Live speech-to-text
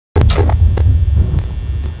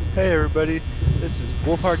Hey everybody, this is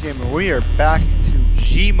Wolfhard Gamer. We are back to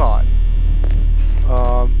gmod.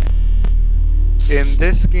 In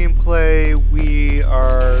this gameplay, we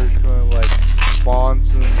are gonna like spawn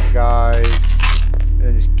some guys and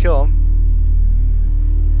then just kill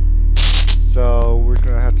them. So we're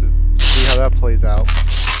gonna have to see how that plays out.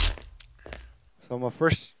 So I'm gonna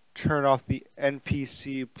first turn off the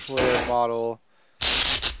NPC player model.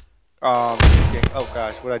 Oh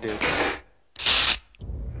gosh, what'd I do?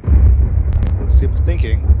 Simple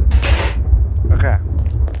thinking. Okay.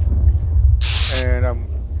 And I'm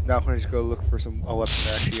now going to just go look for some weapon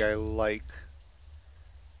that actually I like.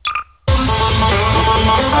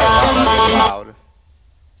 Oh, wow, that's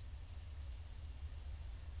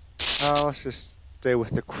loud. Let's just stay with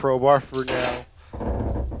the crowbar for now.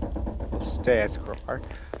 We'll stay as a crowbar.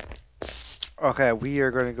 Okay, we are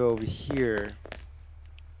going to go over here.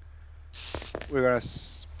 We're going to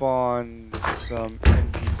spawn some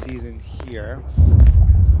NPCs in here.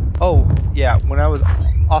 Oh, yeah, when I was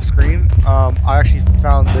off screen, I actually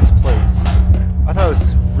found this place. I thought it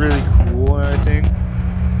was really cool and everything,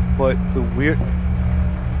 but the weird...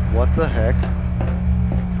 What the heck?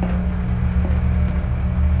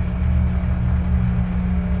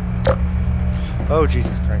 Oh,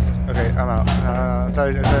 Jesus Christ. Okay, I'm out.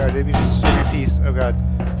 Sorry, I didn't mean to shoot your piece. Oh, God.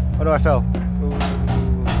 Oh, no, I fell. Ooh.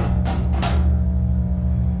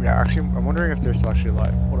 Yeah, actually, I'm wondering if they're still actually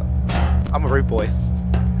alive. Hold up. I'm a brave boy.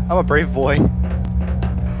 I'm a brave boy.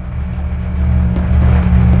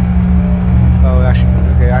 Oh, actually,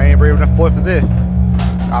 okay, I ain't a brave enough boy for this.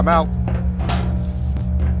 I'm out.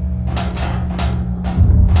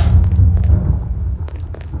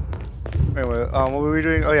 Anyway, what were we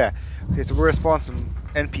doing? Oh, yeah. Okay, so we're gonna spawn some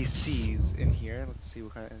NPCs in here. Let's see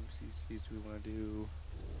what kind of NPCs do we want to do.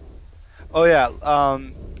 Oh, yeah.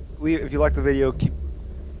 If you like the video,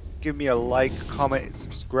 give me a like, comment, and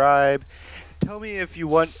subscribe. Tell me if you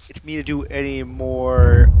want me to do any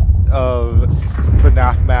more of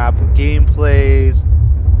FNAF map gameplays.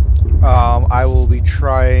 I will be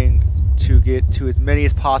trying to get to as many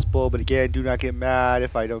as possible, but again, do not get mad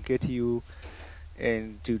if I don't get to you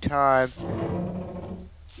in due time.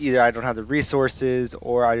 Either I don't have the resources,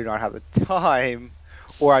 or I do not have the time,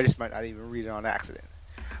 or I just might not even read it on accident.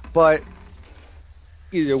 But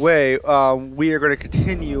either way, we are going to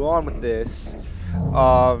continue on with this.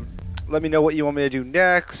 Let me know what you want me to do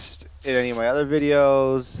next in any of my other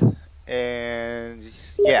videos, and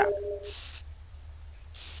yeah.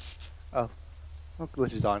 Oh,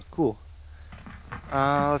 glitch is on. Cool.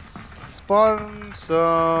 Let's spawn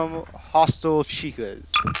some hostile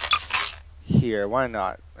chicas here. Why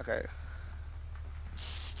not? Okay.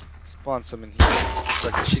 Spawn some in here. It's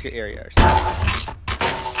like the chica area or something.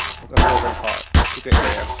 That's what we're gonna call it. Chica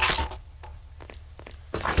area.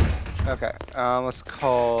 Okay, let's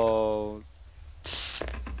call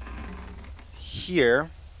here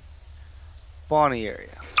Bonnie area.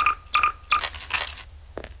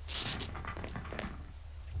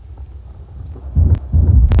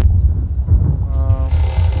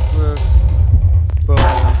 This, boom,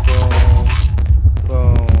 boom, boom,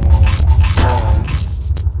 boom.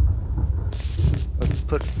 Let's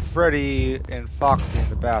put Freddy and Foxy in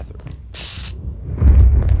the bathroom.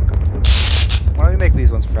 Why don't we make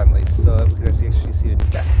these ones friendly so that we can actually see a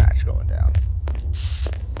death match going down.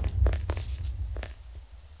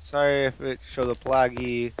 Sorry if it shows up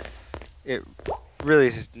laggy. It really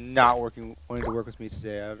is just not wanting to work with me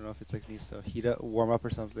today. I don't know if it's like needs to heat up, warm up or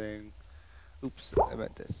something. Oops, I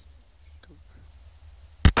meant this.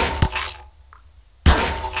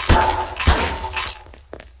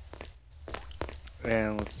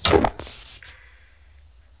 And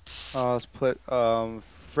let's put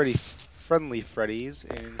friendly Freddies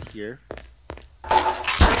in here.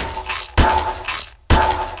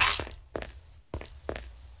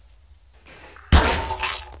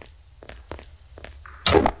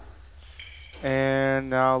 And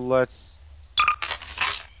now let's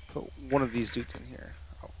put one of these dudes in here.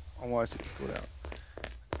 I want to see this go down.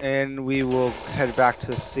 And we will head back to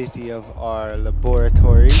the safety of our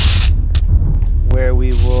laboratory, where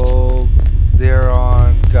we will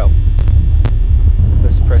thereon go.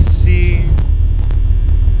 Let's press C.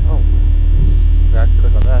 Oh, back,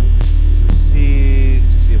 click on that. C,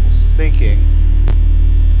 disable thinking.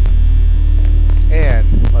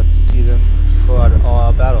 And let's see them go out all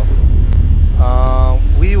out battle.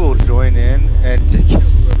 We will join in and to kill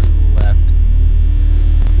whoever's left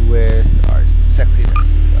with our sexiness.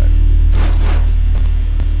 But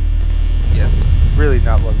yes, really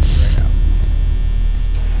not loving me right now.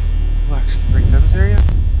 We'll actually break down this area.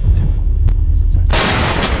 What's inside?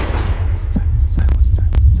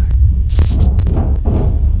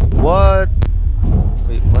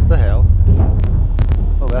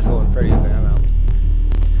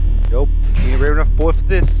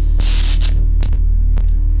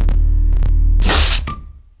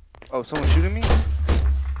 Oh, someone's shooting me?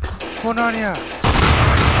 What's going on here?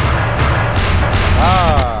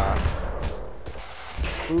 Ah!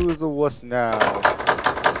 Who's the wuss now?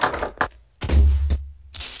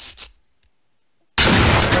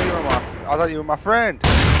 I thought you were my friend.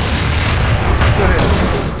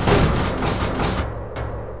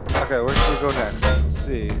 Okay, where should we go next? Let's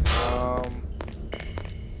see.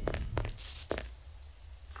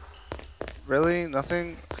 Really?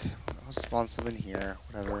 Nothing? Okay, I'll spawn some in here.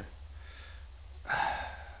 Whatever.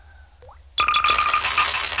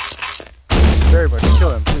 Very much.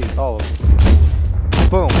 Kill him, please. All of them.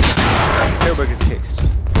 Boom. Everybody gets cased.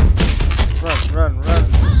 Run, run, run.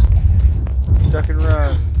 Duck and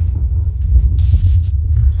run.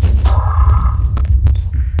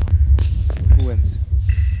 Who wins?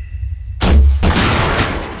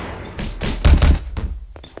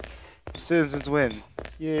 Citizens win.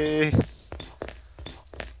 Yay.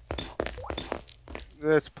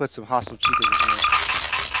 Let's put some hostile cheaters in here.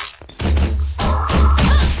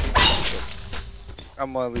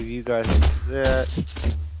 I'm gonna leave you guys with that.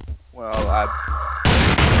 Well, I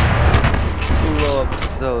blew up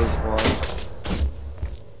those ones.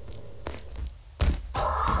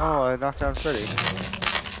 Oh, I knocked down Freddy.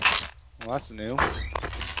 Well, that's new.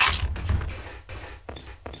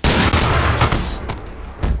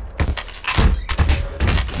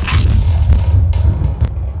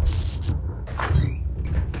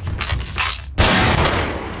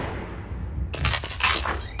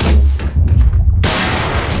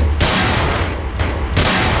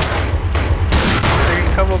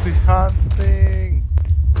 Behind the thing.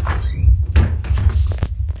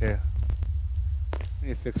 Okay. I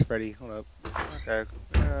need to fix Freddy. Hold up. Okay.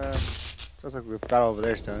 Sounds like the battle over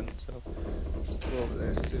there's done. So let's go over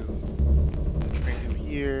there soon. Bring him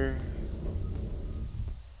here.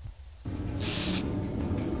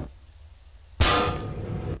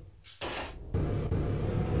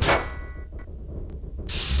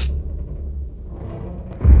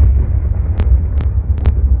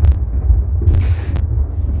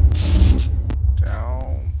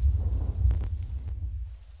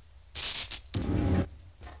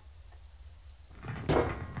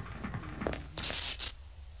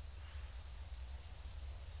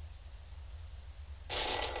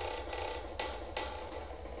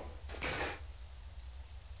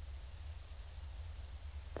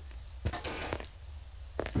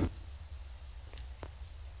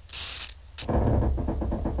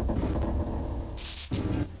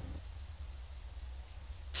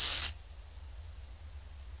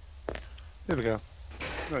 There we go.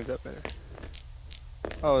 No, that better.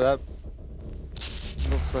 Oh, that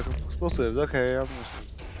looks like explosives. Okay, I'm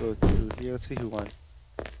just go through here. Let's see who won.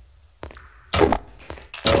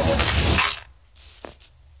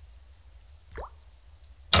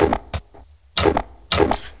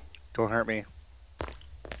 Don't hurt me.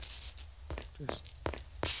 Just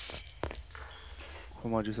I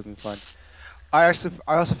want to do something fun. I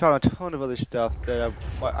also found a ton of other stuff that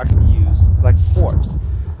I could use, like orbs.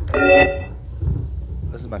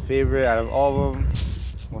 This is my favorite out of all of them,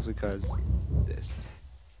 mostly because this.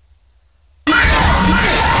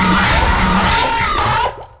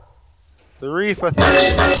 3 for 3.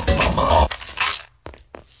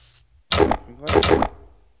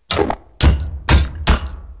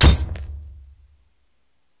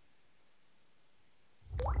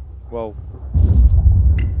 Whoa.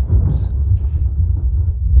 Oops.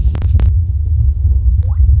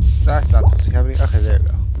 That's not supposed to be happening. Okay, there we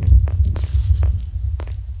go.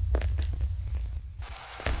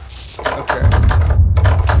 Okay.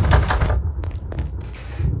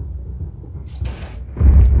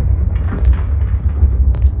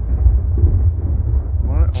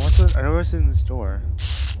 I know what's in the store.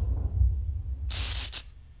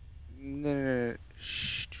 No.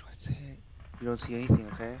 Shh. What's it? You don't see anything,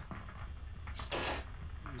 okay?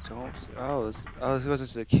 You don't see. Oh, this goes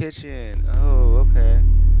into the kitchen. Oh, okay.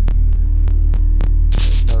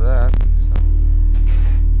 Didn't know that. So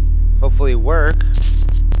hopefully work.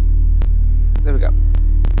 There we go.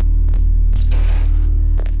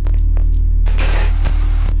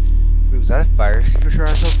 Wait, was that a fire extinguisher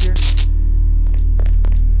I saw here?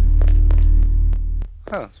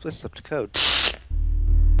 Huh, splits up to code.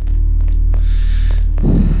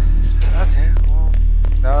 Okay, well,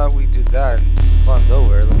 now that we did that and fun's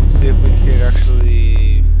over, let's see if we can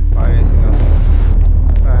actually find anything else.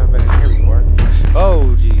 I haven't been in here before.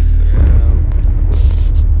 Oh, jeez.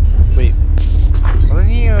 Wait, wasn't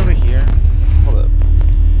he over here? Hold up.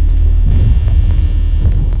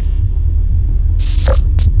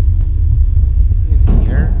 In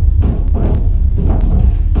here?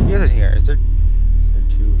 He isn't here. Is there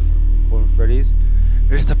two golden Freddy's?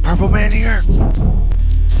 There's the purple Purple man here!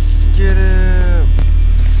 Get him!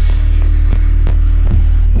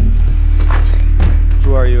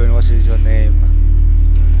 Who are you and what is your name?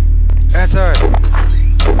 Answer! I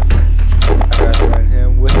gotta find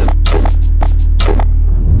him with the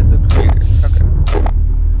creator. Okay.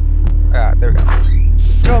 Ah, there we go.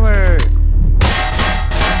 Kill me!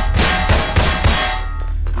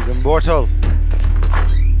 He's immortal!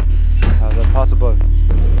 How's that possible?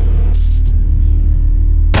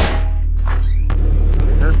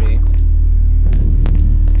 He hurt me.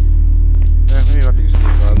 Maybe not to use the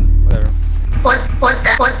bug. Whatever.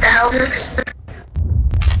 What the hell is this?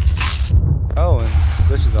 Oh, and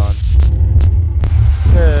Glitch is on.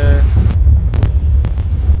 Hey.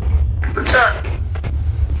 What's up?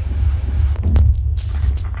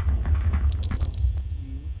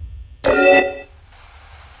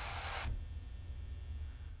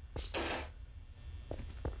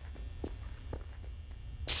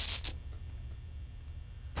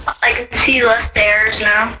 I can see less stairs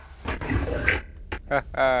now.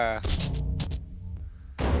 Haha.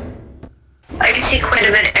 I can see quite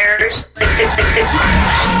a bit of errors. What's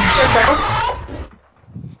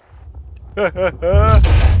that?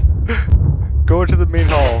 Go into the main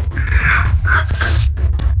hall.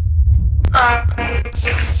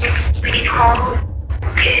 Main hall.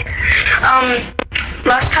 Okay.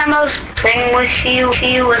 Last time I was playing with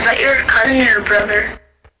you, was that your cousin or brother?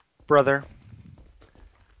 Brother.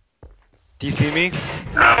 Do you see me?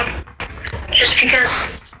 Just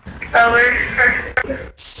because, we're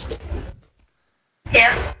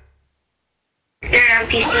yeah. You're an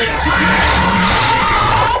NPC.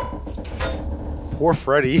 Poor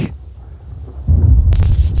Freddy.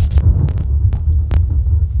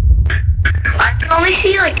 I can only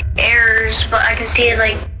see like errors, but I can see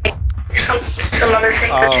like some other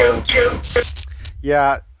things too.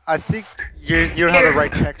 Yeah, I think you don't have the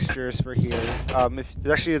right textures for here. If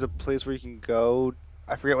there actually is a place where you can go,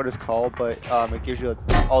 I forget what it's called, but it gives you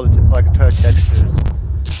all the like a ton of textures.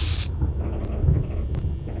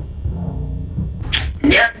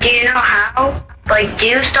 Yeah, do you know how? Like, do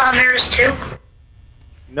you still have errors too?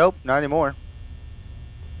 Nope, not anymore.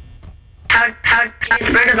 How do you get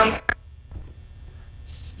rid of them?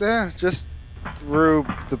 Yeah, just through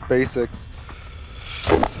the basics.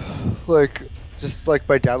 Just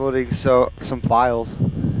by downloading some files.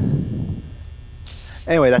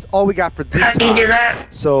 Anyway, that's all we got for this How do you do that?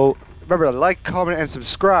 So remember to like, comment, and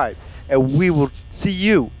subscribe, and we will see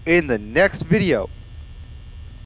you in the next video.